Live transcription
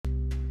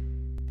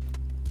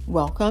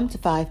Welcome to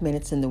 5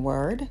 Minutes in the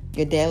Word,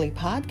 your daily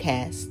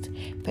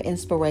podcast for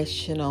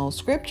inspirational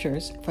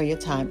scriptures for your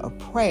time of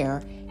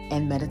prayer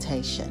and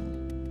meditation.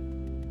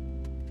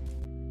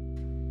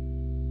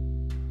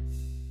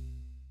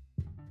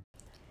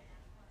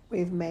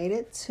 We've made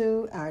it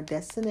to our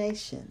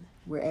destination.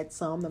 We're at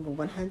Psalm number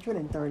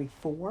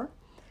 134,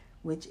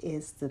 which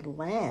is the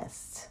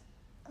last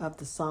of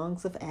the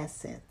Songs of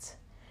Ascent.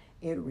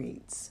 It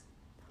reads,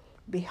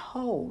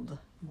 "Behold,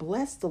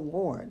 bless the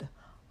Lord,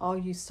 all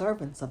you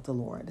servants of the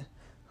Lord,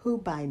 who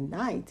by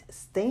night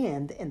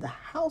stand in the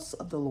house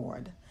of the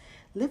Lord.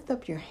 Lift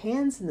up your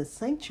hands in the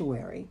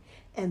sanctuary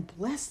and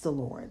bless the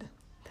Lord.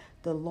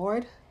 The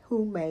Lord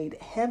who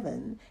made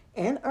heaven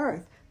and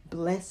earth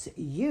bless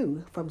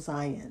you from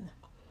Zion."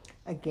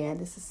 Again,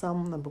 this is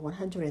Psalm number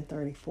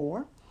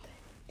 134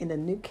 in the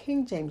New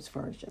King James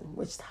Version,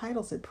 which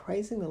titles it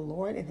 "Praising the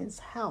Lord in His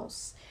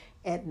House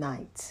at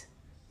Night."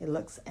 It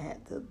looks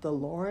at the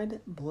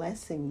Lord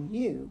blessing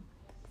you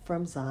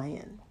from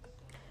Zion.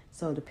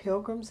 So the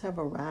pilgrims have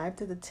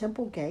arrived at the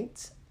temple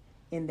gates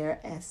in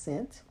their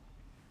ascent,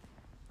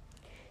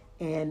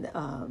 and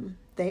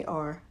they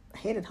are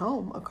headed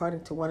home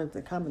according to one of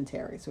the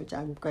commentaries, which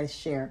I'm going to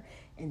share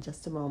in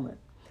just a moment.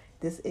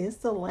 This is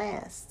the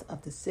last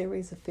of the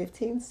series of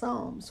 15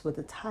 psalms with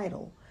the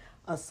title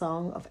A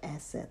Song of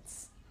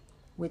Ascents,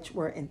 which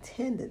were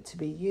intended to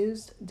be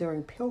used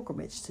during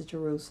pilgrimage to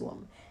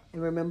Jerusalem.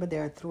 And remember,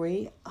 there are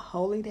 3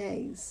 holy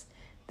days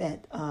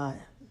that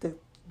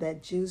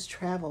that Jews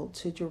traveled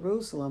to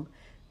Jerusalem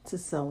to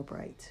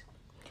celebrate.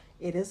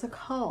 It is a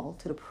call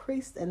to the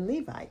priests and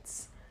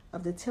Levites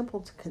of the temple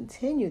to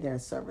continue their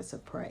service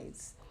of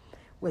praise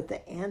with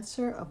the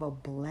answer of a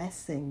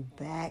blessing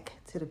back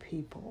to the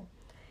people.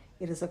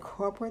 It is a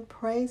corporate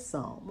praise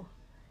psalm,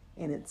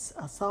 and it's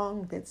a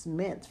song that's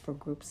meant for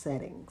group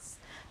settings.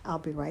 I'll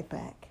be right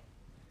back.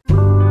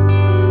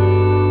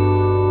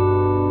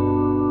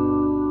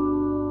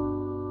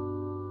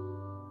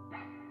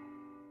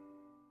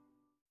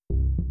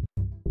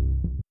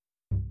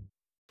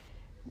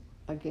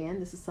 Again,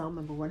 this is Psalm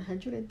number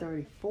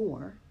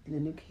 134 in the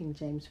New King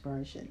James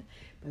Version.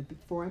 But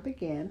before I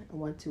begin, I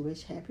want to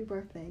wish happy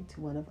birthday to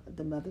one of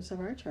the mothers of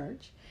our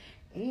church.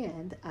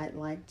 And I'd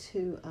like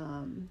to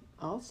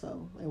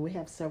also, and we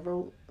have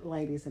several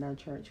ladies in our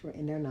church who are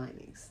in their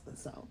 90s.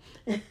 So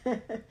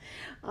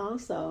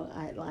also,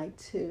 I'd like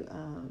to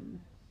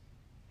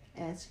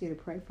ask you to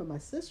pray for my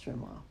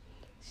sister-in-law.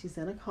 She's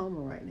in a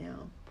coma right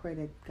now. Pray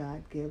that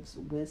God gives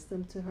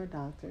wisdom to her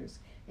doctors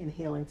and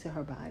healing to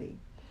her body.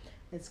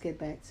 Let's get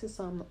back to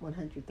Psalm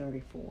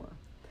 134.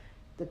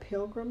 The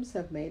pilgrims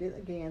have made it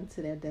again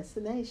to their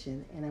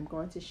destination, and I'm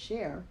going to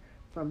share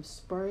from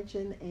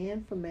Spurgeon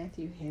and from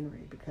Matthew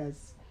Henry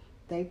because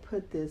they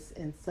put this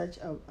in such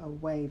a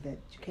way that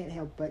you can't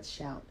help but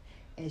shout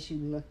as you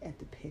look at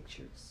the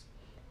pictures.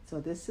 So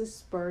this is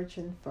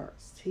Spurgeon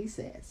first. He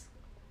says,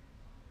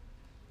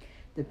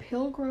 "The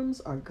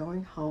pilgrims are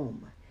going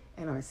home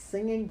and are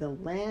singing the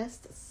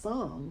last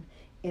song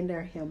in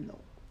their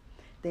hymnal.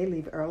 They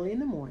leave early in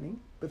the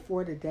morning,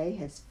 before the day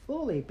has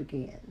fully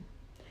begun.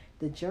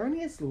 The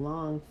journey is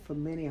long for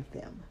many of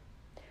them.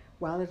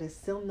 While it is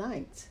still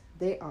night,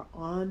 they are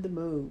on the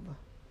move.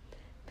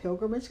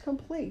 Pilgrimage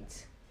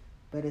complete,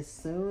 but as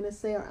soon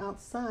as they are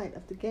outside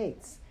of the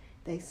gates,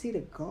 they see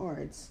the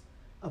guards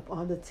up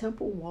on the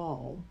temple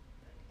wall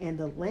and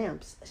the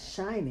lamps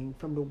shining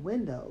from the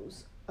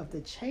windows of the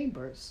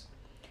chambers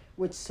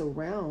which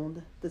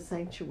surround the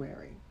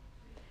sanctuary.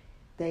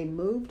 They're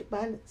moved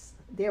by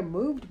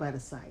the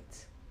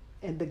sight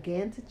and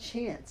began to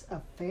chant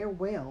a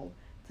farewell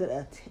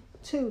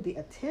to the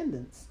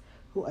attendants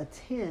who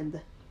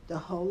attend the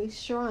holy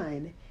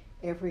shrine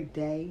every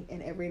day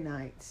and every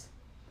night.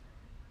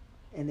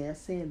 And they're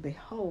saying,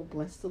 'Behold,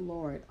 bless the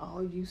Lord,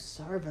 all you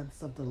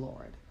servants of the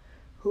Lord,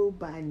 who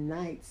by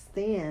night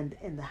stand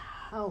in the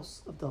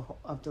house of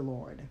the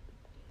Lord.'"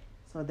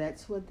 So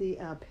that's what the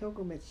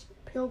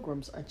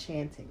pilgrims are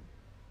chanting.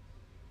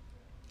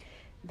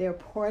 Their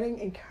parting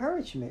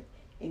encouragement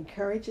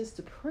encourages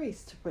the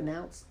priest to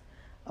pronounce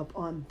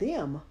upon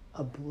them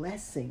a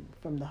blessing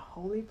from the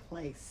holy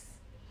place.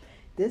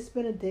 This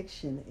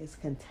benediction is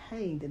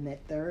contained in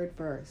that 3rd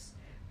verse,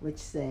 which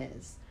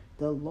says,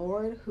 "The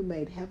Lord who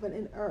made heaven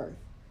and earth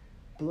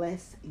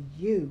bless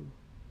you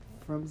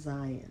from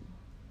Zion."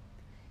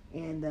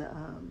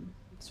 And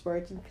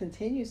Spurgeon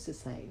continues to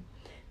say,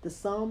 "The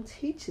psalm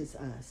teaches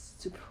us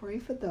to pray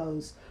for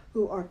those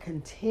who are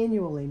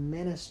continually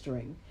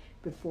ministering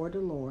before the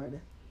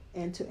Lord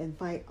and to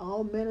invite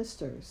all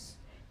ministers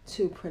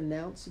to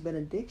pronounce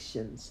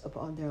benedictions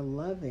upon their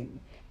loving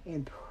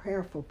and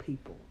prayerful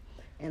people."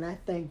 And I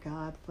thank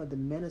God for the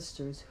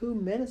ministers who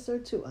minister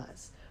to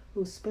us,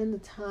 who spend the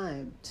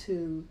time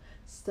to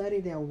study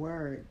their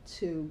word,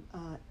 to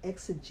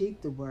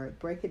exegete the word,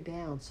 break it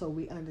down so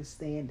we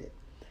understand it.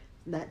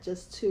 Not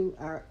just to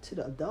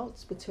the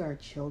adults, but to our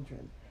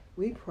children.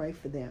 We pray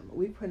for them.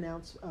 We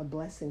pronounce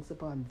blessings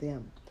upon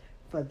them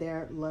for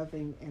their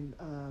loving and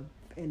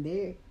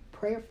they're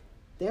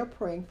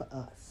praying for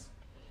us.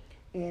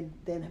 And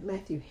then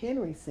Matthew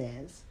Henry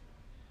says,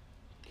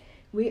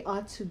 we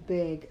ought to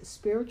beg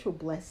spiritual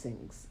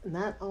blessings,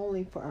 not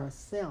only for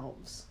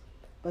ourselves,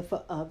 but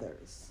for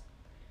others.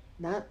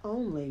 Not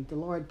only the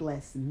Lord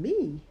bless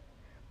me,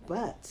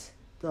 but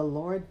the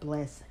Lord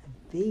bless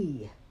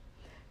thee.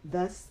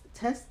 Thus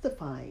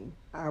testifying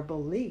our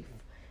belief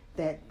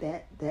that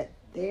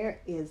there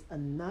is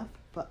enough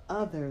for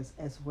others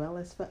as well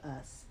as for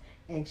us,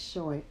 and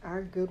showing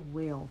our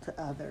goodwill to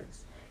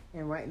others.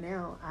 And right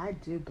now, I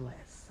do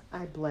bless.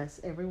 I bless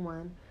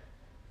everyone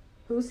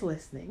who's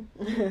listening,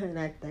 and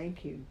I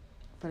thank you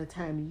for the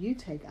time you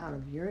take out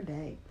of your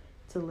day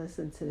to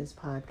listen to this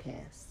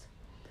podcast.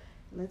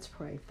 Let's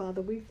pray.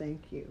 Father, we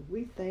thank you.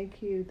 We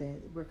thank you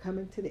that we're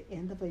coming to the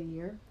end of a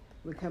year.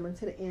 We're coming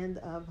to the end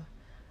of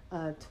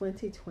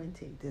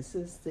 2020. This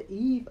is the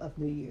eve of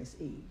New Year's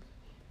Eve.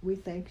 We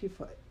thank you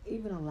for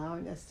even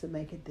allowing us to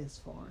make it this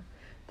far.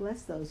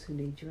 Bless those who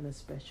need you in a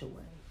special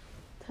way.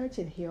 Touch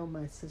and heal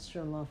my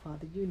sister-in-law,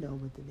 Father. You know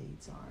what the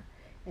needs are.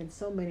 And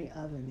so many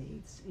other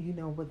needs. You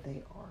know what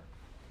they are.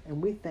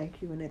 And we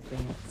thank you in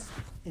advance.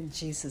 In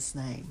Jesus'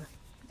 name,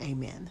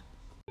 amen.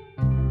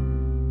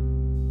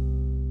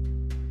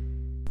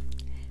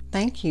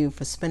 Thank you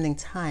for spending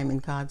time in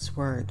God's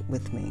Word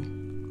with me.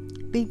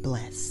 Be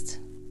blessed.